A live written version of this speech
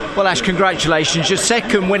Well, Ash, congratulations. Your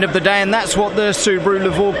second win of the day, and that's what the Subaru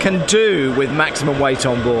Levorg can do with maximum weight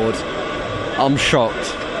on board. I'm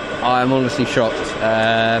shocked. I am honestly shocked.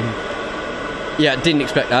 Didn't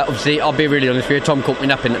expect that. Obviously, I'll be really honest with you, Tom caught me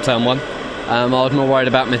napping at turn 1. I was more worried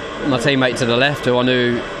about my teammate to the left, who I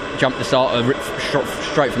knew jumped the starter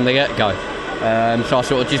straight from the get-go. So I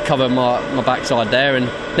sort of just covered my backside there, and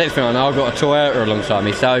next thing I know, I've got a Toyota alongside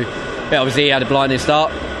me. So, obviously he had a blinding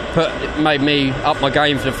start, made me up my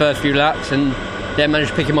game for the first few laps, and managed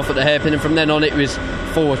to pick him off at the hairpin, and from then on it was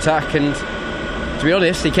full attack, and to be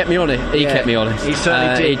honest, he kept me honest. He kept me honest. He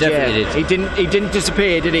certainly did. He definitely did. He didn't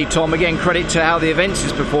disappear, did he, Tom? Again, credit to how the events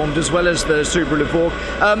has performed as well as the Subaru Levorg.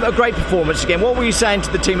 A great performance again. What were you saying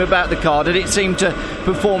to the team about the car? Did it seem to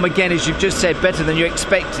perform again, as you've just said, better than you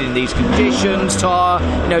expected in these conditions, tyre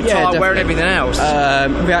wear and everything else?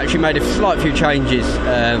 We actually made a slight few changes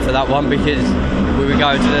for that one, because we were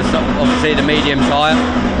going to obviously the medium tyre,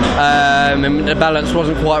 and the balance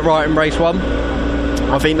wasn't quite right in race 1.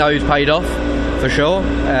 I think those paid off for sure.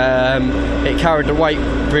 It carried the weight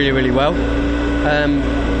really, really well.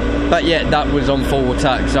 But that was on full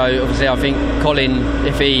attack. So obviously, I think Colin,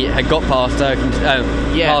 if he had got past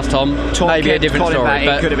past Tom maybe a different Colin story. Back,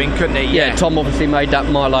 but it could have been, couldn't it? Yeah, Tom obviously made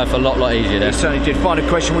my life a lot easier there. He certainly did. Final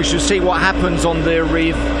question: we shall see what happens on the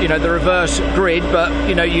reverse grid, but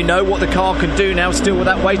you know what the car can do now, still with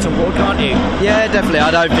that weight on board, can't you? Yeah, definitely. I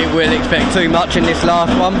don't think we'll expect too much in this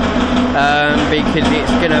last one, because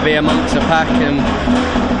it's going to be amongst the pack, and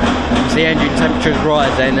the engine temperatures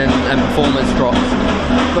rise then, and performance drops.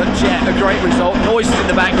 But a great result. Noises in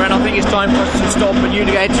the background. I think it's time for us to stop and you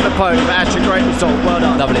to get to the podium. Actually, a great result. Well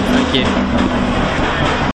done. Lovely. Thank you.